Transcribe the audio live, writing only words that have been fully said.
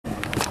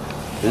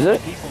Is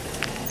it?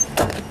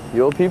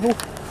 Your people?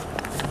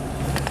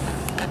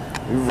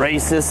 You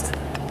racist.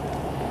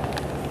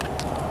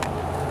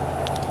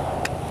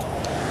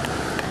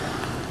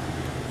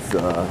 It's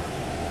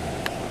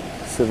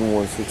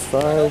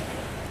 7165.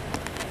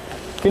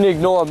 You can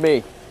ignore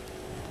me.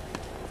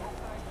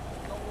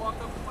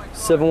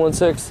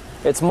 716.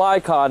 It's my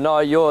car,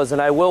 not yours,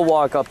 and I will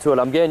walk up to it.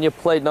 I'm getting your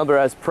plate number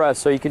as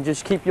pressed, so you can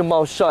just keep your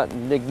mouth shut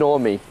and ignore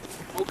me.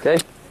 Okay?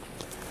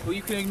 Well,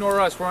 you can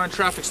ignore us. We're on a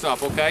traffic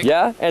stop, okay?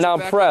 Yeah, and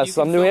I'm pressed.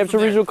 I'm New Hampshire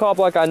Regional Cop.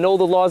 Like, I know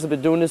the laws. I've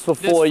been doing this for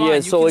 4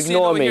 years, so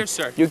ignore me.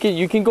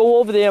 You can go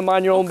over there and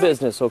mind your own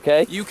business,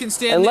 okay? You can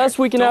stand unless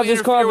we can have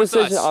this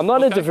conversation. I'm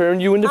not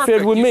interfering. You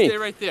interfered with me. Stay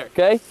right there.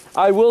 Okay?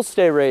 I will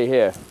stay right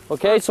here.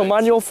 Okay? So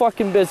mind your own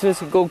fucking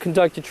business and go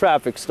conduct your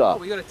traffic stop.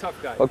 Oh, you're a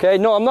tough guy. Okay?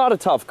 No, I'm not a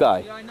tough guy.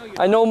 Yeah, I know you're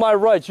I know my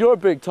rights. You're a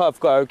big tough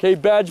guy, okay?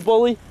 Badge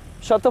bully?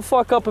 Shut the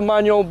fuck up and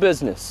mind your own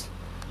business.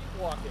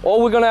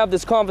 Or we're gonna have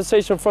this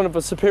conversation in front of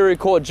a Superior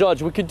Court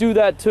judge. We could do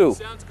that too.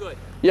 Sounds good.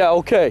 Yeah,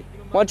 okay.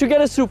 Why don't you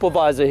get a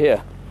supervisor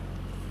here?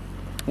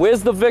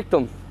 Where's the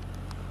victim?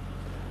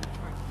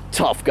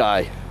 Tough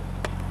guy.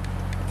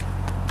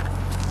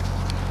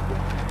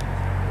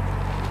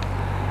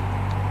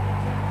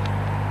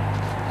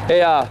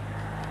 Hey,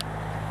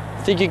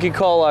 think you could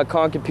call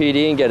Concord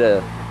PD and get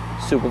a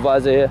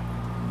supervisor here?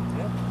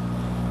 Yeah.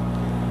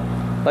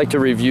 I'd like to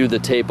review the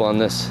tape on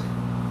this.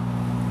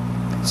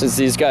 Since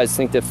these guys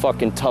think they're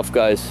fucking tough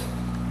guys.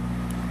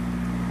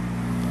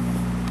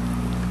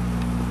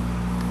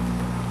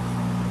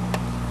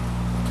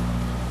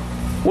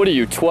 What are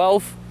you,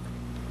 12?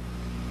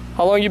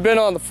 How long you been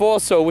on the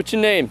force, so what's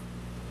your name?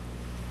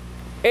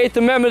 8th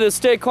Amendment of the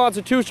state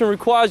constitution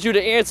requires you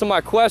to answer my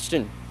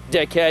question,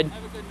 dickhead.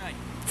 Have a good night.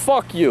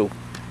 Fuck you.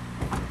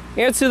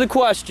 Answer the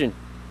question.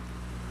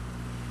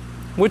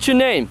 What's your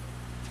name?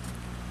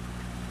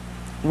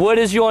 What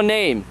is your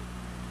name?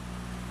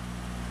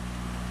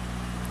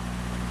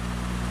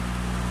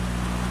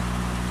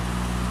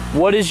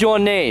 What is your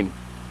name?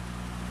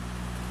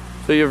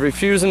 So you're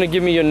refusing to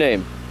give me your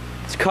name.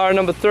 It's car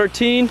number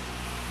 13,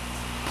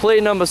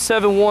 plate number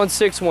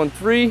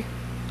 71613,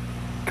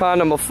 car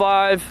number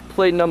 5,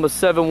 plate number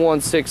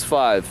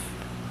 7165.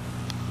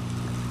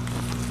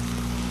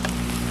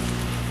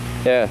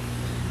 Yeah.